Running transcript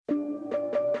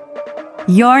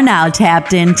You're now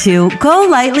tapped into Go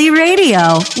Lightly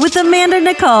Radio with Amanda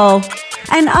Nicole,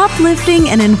 an uplifting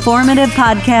and informative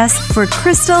podcast for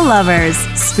crystal lovers,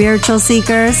 spiritual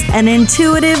seekers, and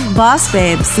intuitive boss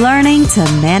babes learning to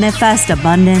manifest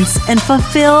abundance and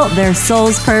fulfill their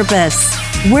soul's purpose.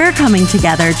 We're coming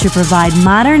together to provide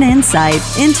modern insight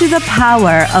into the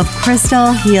power of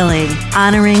crystal healing,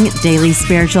 honoring daily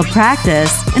spiritual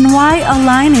practice, and why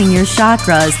aligning your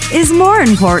chakras is more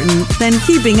important than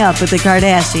keeping up with the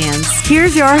Kardashians.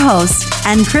 Here's your host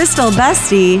and crystal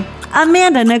bestie,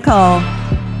 Amanda Nicole.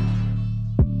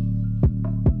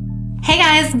 Hey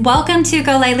guys, welcome to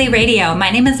Go Lightly Radio.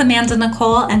 My name is Amanda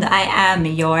Nicole and I am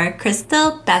your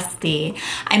crystal bestie.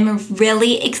 I'm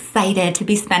really excited to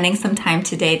be spending some time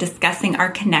today discussing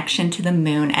our connection to the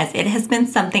moon, as it has been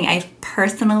something I've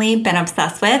personally been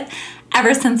obsessed with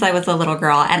ever since I was a little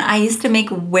girl. And I used to make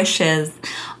wishes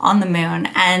on the moon,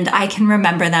 and I can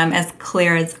remember them as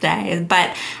clear as day.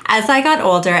 But as I got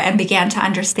older and began to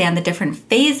understand the different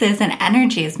phases and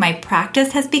energies, my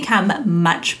practice has become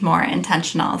much more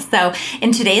intentional. So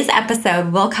in today's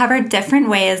episode, we'll cover different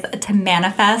ways to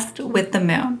manifest with the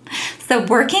moon. So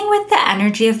working with the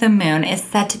energy of the moon is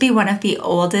said to be one of the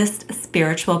oldest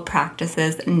spiritual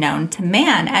practices known to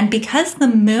man. And because the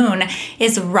moon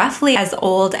is roughly as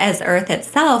old as Earth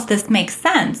itself, this makes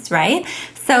sense, right?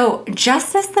 So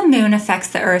just as the moon affects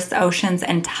the Earth's oceans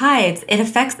and tides, it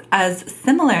affects us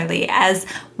similarly, as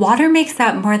water makes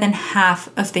up more than half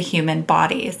of the human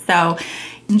body. So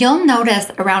you'll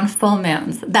notice around full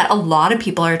moons that a lot of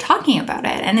people are talking about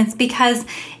it. And it's because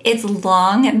it's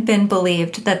long been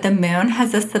believed that the moon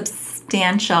has a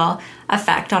substantial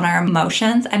effect on our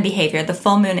emotions and behavior, the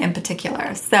full moon in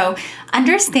particular. So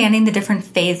understanding the different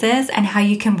phases and how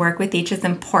you can work with each is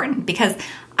important, because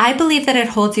I believe that it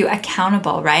holds you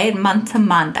accountable, right? Month to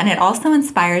month. And it also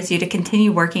inspires you to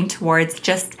continue working towards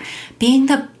just being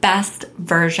the best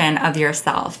version of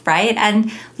yourself, right?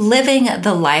 And living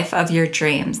the life of your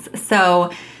dreams.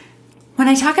 So when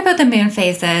I talk about the moon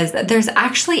phases, there's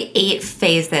actually 8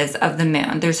 phases of the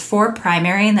moon. There's 4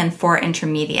 primary and then 4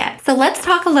 intermediate. So let's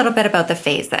talk a little bit about the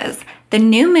phases. The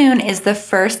new moon is the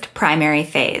first primary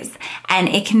phase, and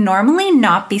it can normally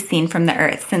not be seen from the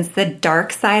Earth, since the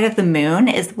dark side of the moon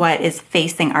is what is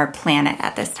facing our planet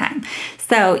at this time.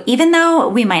 So even though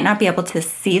we might not be able to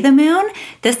see the moon,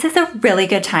 this is a really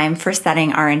good time for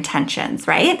setting our intentions,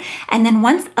 right? And then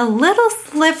once a little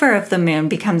sliver of the moon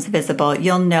becomes visible,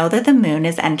 you'll know that the moon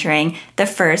is entering the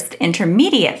first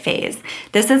intermediate phase.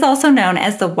 This is also known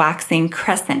as the waxing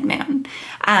crescent moon.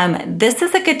 This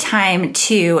is a good time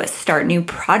to start new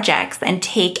projects and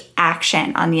take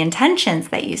action on the intentions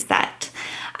that you set.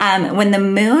 When the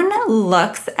moon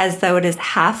looks as though it is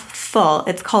half full,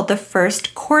 it's called the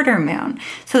first quarter moon.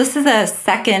 So this is a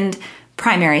second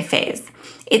primary phase.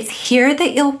 It's here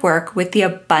that you'll work with the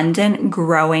abundant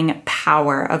growing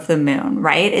power of the moon,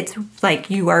 right? It's like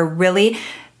you are really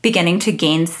beginning to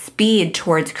gain speed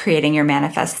towards creating your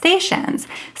manifestations.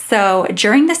 So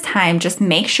during this time, just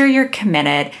make sure you're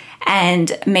committed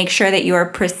and make sure that you are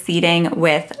proceeding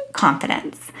with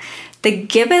confidence. The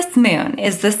gibbous moon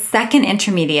is the second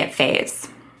intermediate phase.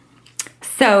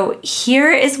 So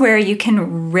here is where you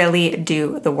can really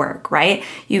do the work, right?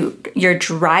 You're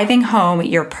driving home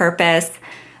your purpose,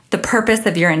 the purpose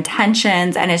of your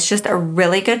intentions, and it's just a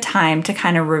really good time to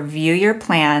kind of review your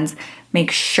plans, make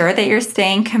sure that you're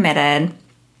staying committed,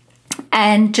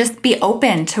 and just be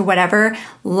open to whatever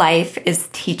life is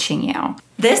teaching you.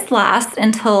 This lasts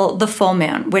until the full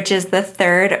moon, which is the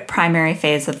third primary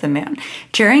phase of the moon.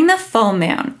 During the full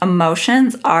moon,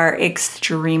 emotions are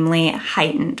extremely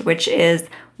heightened, which is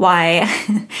why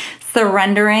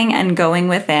surrendering and going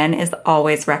within is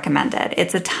always recommended.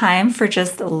 It's a time for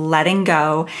just letting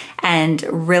go and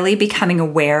really becoming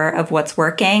aware of what's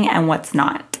working and what's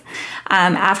not.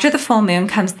 After the full moon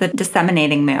comes the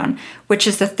disseminating moon, which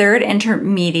is the third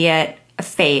intermediate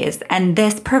phase, and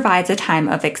this provides a time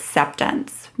of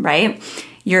acceptance, right?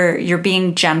 You're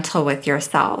being gentle with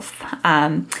yourself.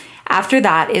 After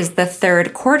that is the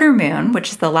third quarter moon, which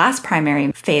is the last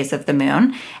primary phase of the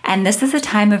moon, and this is a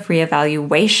time of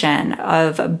reevaluation,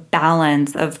 of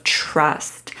balance, of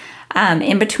trust.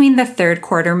 In between the third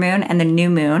quarter moon and the new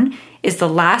moon is the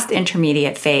last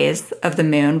intermediate phase of the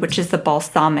moon, which is the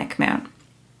balsamic moon.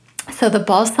 So the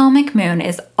balsamic moon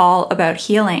is all about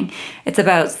healing. It's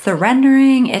about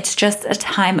surrendering. It's just a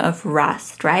time of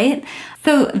rest, right?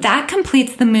 So that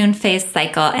completes the moon phase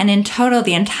cycle. And in total,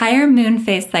 the entire moon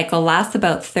phase cycle lasts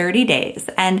about 30 days.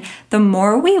 And the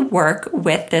more we work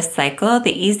with this cycle,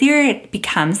 the easier it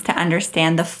becomes to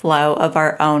understand the flow of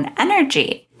our own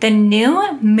energy. The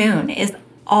new moon is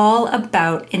all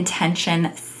about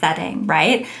intention setting,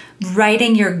 right?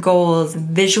 Writing your goals,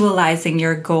 visualizing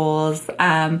your goals.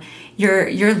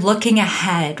 You're looking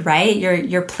ahead, right?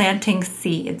 You're planting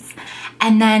seeds.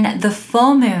 And then the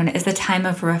full moon is a time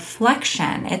of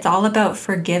reflection. It's all about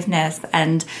forgiveness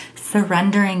and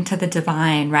surrendering to the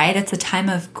divine, right? It's a time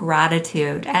of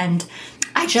gratitude. And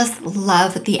I just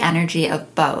love the energy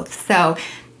of both. So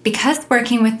because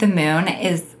working with the moon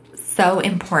is so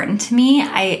important to me,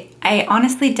 I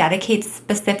honestly dedicate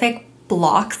specific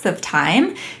blocks of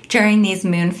time during these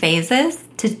moon phases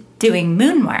to doing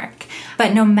moon work.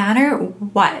 But no matter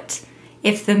what,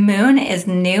 if the moon is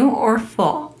new or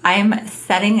full, I'm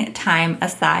setting time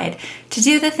aside to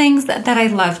do the things that I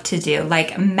love to do,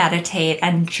 like meditate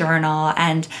and journal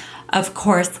and, of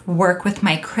course, work with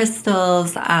my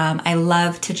crystals. I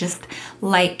love to just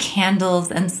light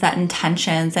candles and set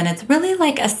intentions. And it's really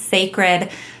like a sacred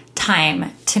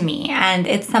time to me. And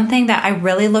it's something that I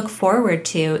really look forward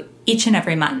to each and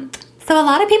every month. So a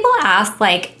lot of people ask,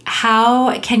 like,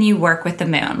 how can you work with the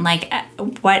moon? Like,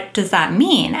 what does that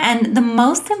mean? And the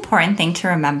most important thing to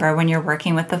remember when you're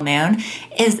working with the moon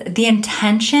is the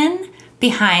intention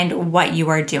behind what you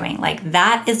are doing. Like,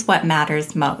 that is what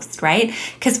matters most, right?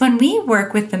 Because when we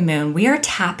work with the moon, we are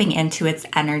tapping into its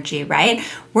energy, right?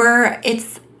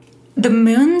 The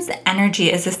moon's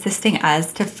energy is assisting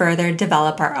us to further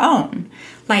develop our own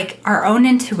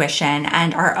intuition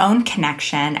and our own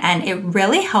connection. And it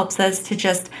really helps us to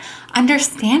just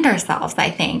understand ourselves, I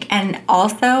think, and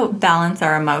also balance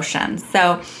our emotions.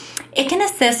 So it can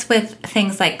assist with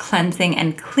things like cleansing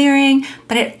and clearing,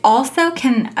 but it also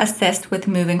can assist with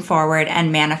moving forward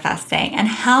and manifesting. And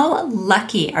how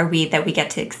lucky are we that we get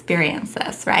to experience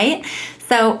this, right?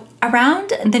 So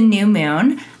around the new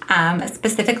moon,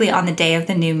 specifically on the day of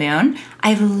the new moon,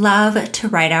 I love to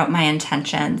write out my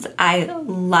intentions. I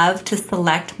love to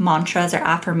select mantras or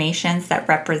affirmations that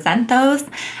represent those,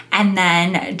 and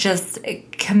then just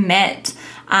commit,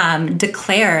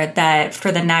 declare that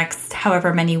for the next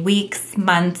however many weeks,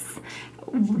 months,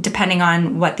 depending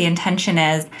on what the intention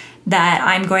is, that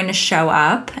I'm going to show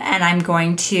up and I'm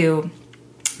going to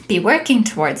be working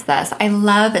towards this. I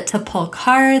love to pull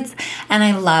cards and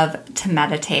I love to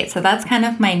meditate. So that's kind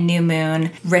of my new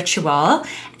moon ritual.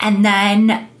 And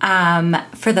then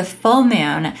for the full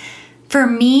moon, for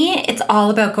me, it's all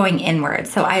about going inward.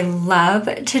 So I love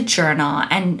to journal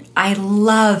and I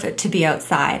love to be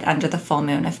outside under the full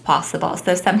moon if possible.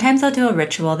 So sometimes I'll do a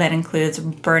ritual that includes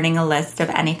burning a list of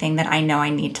anything that I know I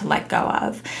need to let go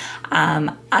of.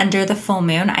 Under the full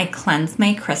moon, I cleanse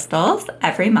my crystals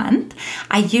every month.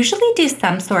 I usually do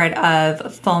some sort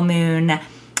of full moon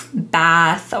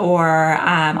bath, or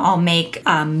I'll make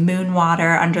moon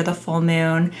water under the full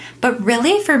moon. But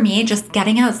really for me, just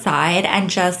getting outside and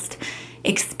just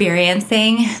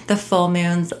experiencing the full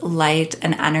moon's light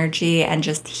and energy and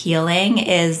just healing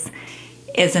is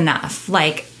enough.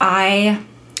 Like, I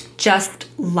just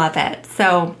love it.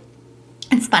 So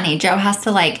it's funny, Joe has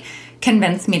to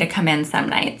convince me to come in some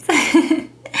nights.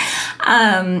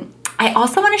 I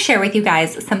also want to share with you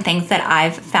guys some things that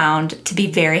I've found to be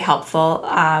very helpful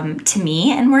to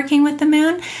me in working with the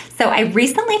moon. So I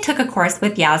recently took a course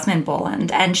with Yasmin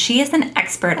Boland, and she is an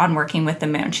expert on working with the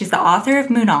moon. She's the author of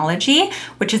Moonology,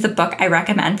 which is a book I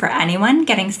recommend for anyone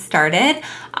getting started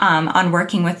on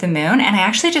working with the moon. And I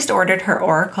actually just ordered her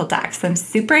Oracle deck, so I'm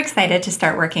super excited to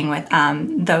start working with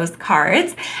those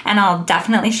cards. And I'll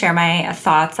definitely share my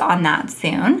thoughts on that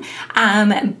soon.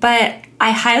 But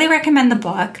I highly recommend the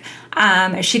book.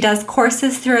 She does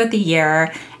courses throughout the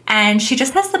year, and she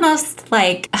just has the most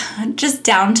just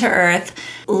down to earth,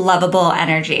 lovable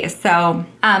energy. So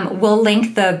we'll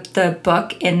link the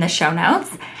book in the show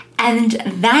notes. And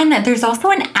then there's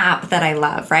also an app that I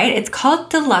love, right? It's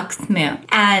called Deluxe Moon,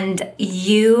 and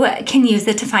you can use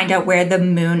it to find out where the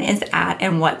moon is at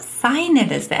and what sign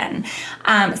it is in.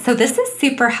 So this is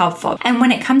super helpful. And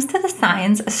when it comes to the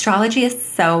signs, astrology is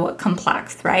so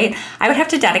complex, right? I would have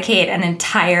to dedicate an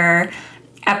entire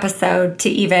episode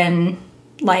to even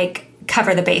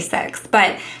cover the basics,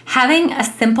 but having a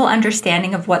simple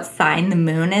understanding of what sign the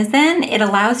moon is in, it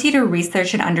allows you to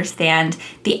research and understand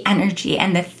the energy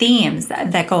and the themes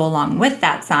that go along with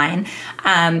that sign,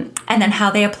 and then how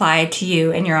they apply to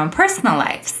you in your own personal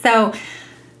life. So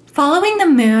following the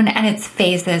moon and its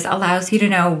phases allows you to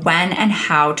know when and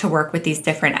how to work with these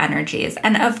different energies.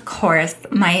 And of course,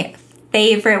 my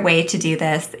favorite way to do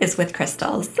this is with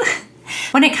crystals.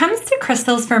 When it comes to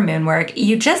crystals for moon work,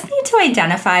 you just need to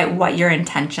identify what your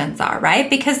intentions are, right?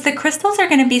 Because the crystals are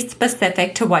going to be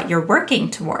specific to what you're working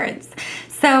towards.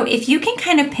 So if you can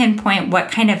kind of pinpoint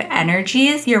what kind of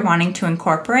energies you're wanting to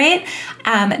incorporate,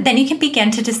 then you can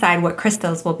begin to decide what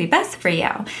crystals will be best for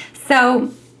you.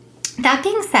 So that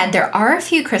being said, there are a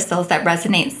few crystals that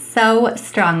resonate so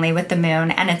strongly with the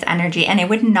moon and its energy, and it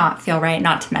would not feel right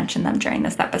not to mention them during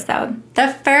this episode. The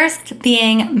first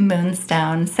being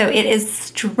moonstone. So it is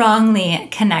strongly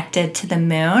connected to the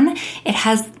moon. It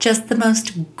has just the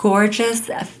most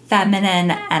gorgeous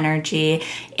feminine energy.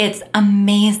 It's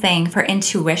amazing for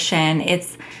intuition.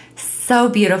 It's so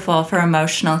beautiful for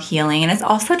emotional healing. And it's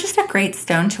also just a great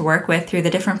stone to work with through the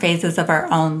different phases of our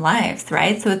own lives,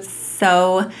 right? So it's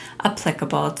so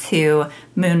applicable to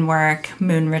moon work,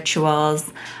 moon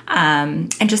rituals,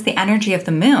 and just the energy of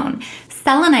the moon.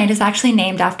 Selenite is actually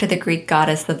named after the Greek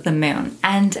goddess of the moon.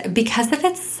 And because of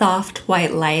its soft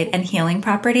white light and healing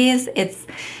properties, it's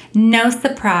no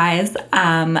surprise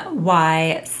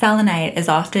why selenite is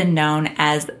often known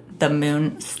as the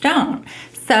moon stone.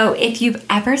 So if you've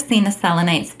ever seen a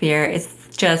selenite sphere,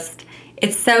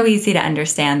 it's so easy to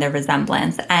understand their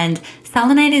resemblance. And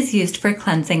selenite is used for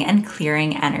cleansing and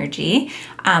clearing energy.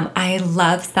 I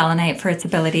love selenite for its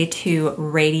ability to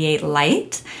radiate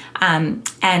light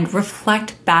and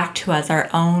reflect back to us our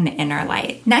own inner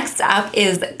light. Next up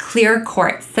is clear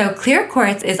quartz. So clear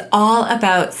quartz is all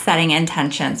about setting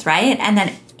intentions, right? And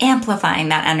then amplifying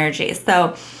that energy.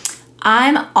 So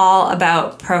I'm all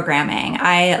about programming.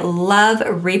 I love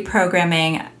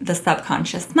reprogramming the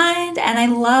subconscious mind, and I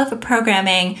love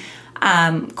programming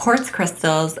quartz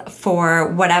crystals for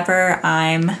whatever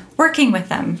I'm working with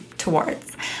them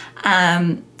towards.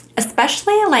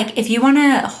 Especially like if you want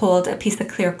to hold a piece of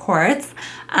clear quartz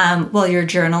while you're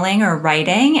journaling or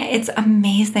writing, it's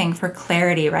amazing for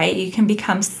clarity, right? You can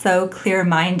become so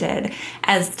clear-minded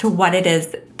as to what it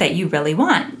is that you really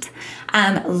want.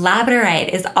 Labradorite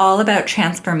is all about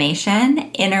transformation,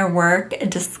 inner work,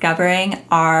 discovering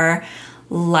our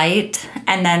light,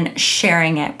 and then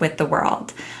sharing it with the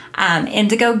world.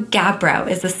 Indigo Gabbro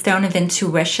is a stone of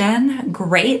intuition,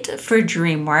 great for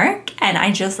dream work, and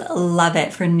I just love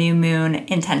it for new moon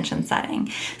intention setting.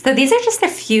 So these are just a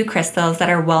few crystals that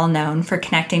are well known for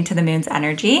connecting to the moon's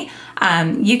energy.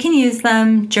 You can use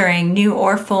them during new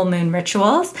or full moon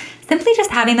rituals. Simply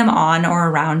just having them on or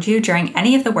around you during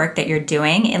any of the work that you're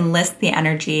doing enlists the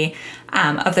energy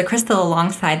of the crystal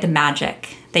alongside the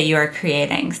magic that you are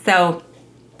creating. So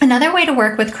another way to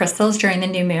work with crystals during the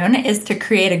new moon is to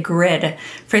create a grid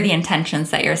for the intentions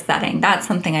that you're setting. That's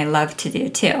something I love to do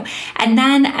too. And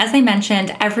then, as I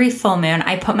mentioned, every full moon,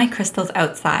 I put my crystals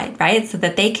outside, right? So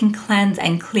that they can cleanse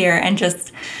and clear and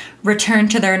just return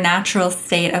to their natural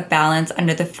state of balance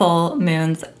under the full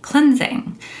moon's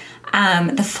cleansing.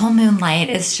 The full moon light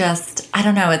is just, I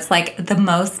don't know, it's like the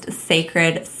most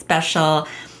sacred, special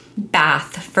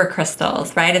bath for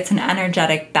crystals, right? It's an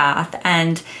energetic bath.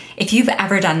 And if you've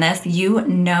ever done this, you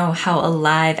know how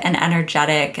alive and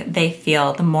energetic they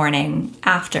feel the morning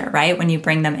after, right? When you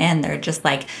bring them in, they're just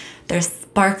like, they're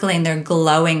sparkling, they're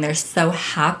glowing, they're so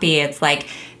happy. It's like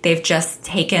they've just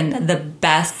taken the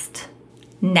best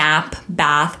nap,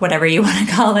 bath, whatever you want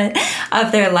to call it,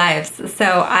 of their lives. So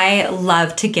I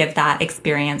love to give that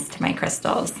experience to my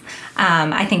crystals.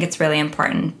 I think it's really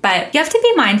important. But you have to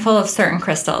be mindful of certain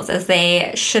crystals as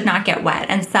they should not get wet,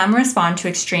 and some respond to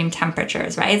extreme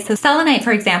temperatures, right? So selenite,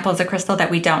 for example, is a crystal that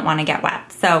we don't want to get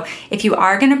wet. So if you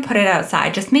are going to put it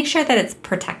outside, just make sure that it's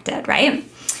protected, right?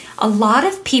 A lot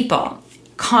of people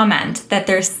comment that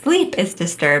their sleep is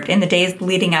disturbed in the days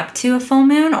leading up to a full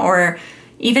moon, or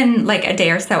even like a day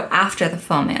or so after the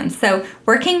full moon. So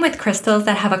working with crystals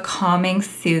that have a calming,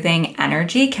 soothing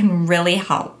energy can really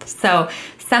help. So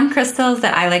some crystals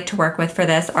that I like to work with for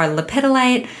this are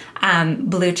lepidolite,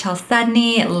 blue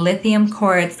chalcedony, lithium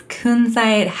quartz,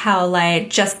 kunzite, howlite,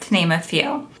 just to name a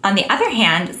few. On the other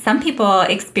hand, some people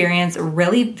experience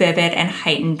really vivid and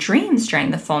heightened dreams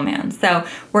during the full moon. So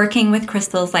working with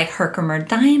crystals like Herkimer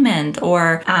diamond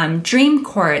or dream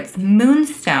quartz,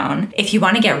 moonstone. If you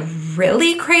want to get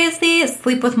really crazy,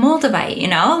 sleep with moldavite,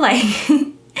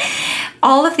 like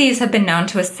all of these have been known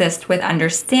to assist with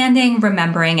understanding,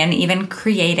 remembering, and even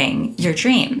creating your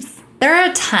dreams. There are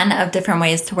a ton of different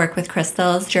ways to work with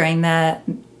crystals during the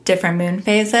different moon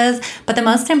phases, but the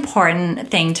most important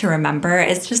thing to remember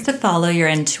is just to follow your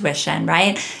intuition,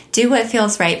 right? Do what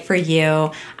feels right for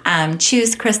you.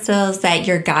 Choose crystals that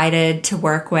you're guided to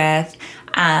work with,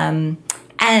 and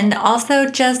also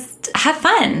just have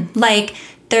fun. Like,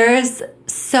 there's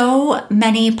so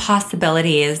many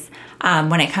possibilities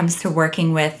when it comes to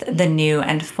working with the new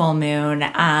and full moon,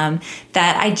 that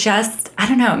I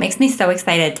don't know, it makes me so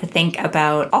excited to think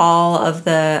about all of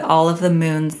the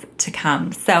moons to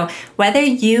come. So whether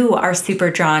you are super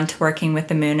drawn to working with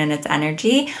the moon and its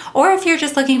energy, or if you're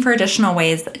just looking for additional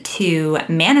ways to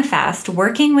manifest,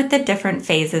 working with the different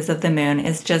phases of the moon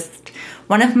is just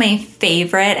one of my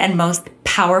favorite and most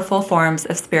powerful forms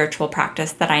of spiritual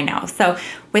practice that I know. So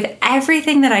with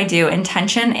everything that I do,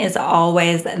 intention is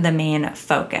always the main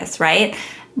focus, right?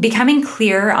 Becoming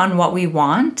clear on what we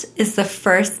want is the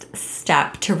first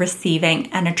step to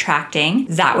receiving and attracting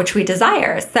that which we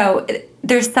desire. So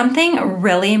there's something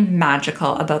really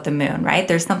magical about the moon, right?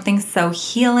 There's something so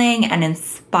healing and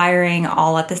inspiring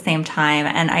all at the same time.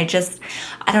 And I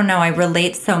don't know, I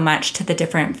relate so much to the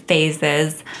different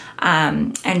phases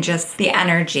and just the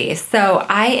energy. So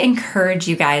I encourage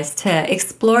you guys to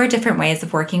explore different ways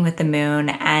of working with the moon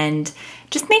and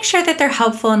just make sure that they're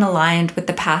helpful and aligned with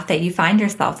the path that you find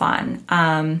yourself on.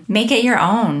 Make it your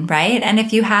own, right? And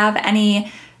if you have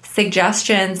any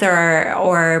suggestions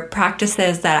or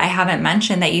practices that I haven't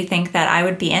mentioned that you think that I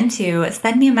would be into,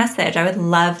 send me a message. I would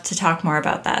love to talk more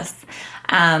about this.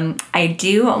 I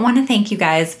do want to thank you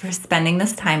guys for spending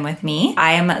this time with me.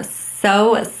 I am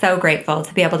so grateful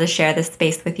to be able to share this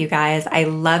space with you guys. I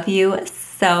love you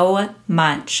so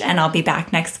much, and I'll be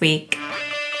back next week.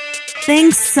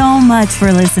 Thanks so much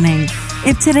for listening.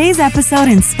 If today's episode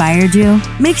inspired you,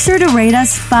 make sure to rate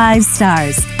us 5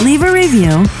 stars, leave a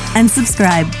review, and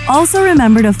subscribe. Also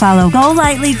remember to follow Go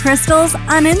Lightly Crystals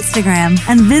on Instagram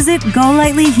and visit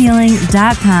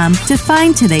GoLightlyHealing.com to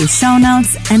find today's show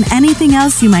notes and anything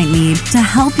else you might need to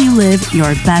help you live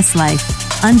your best life.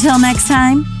 Until next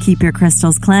time, keep your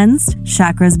crystals cleansed,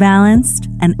 chakras balanced,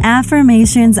 and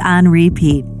affirmations on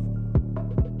repeat.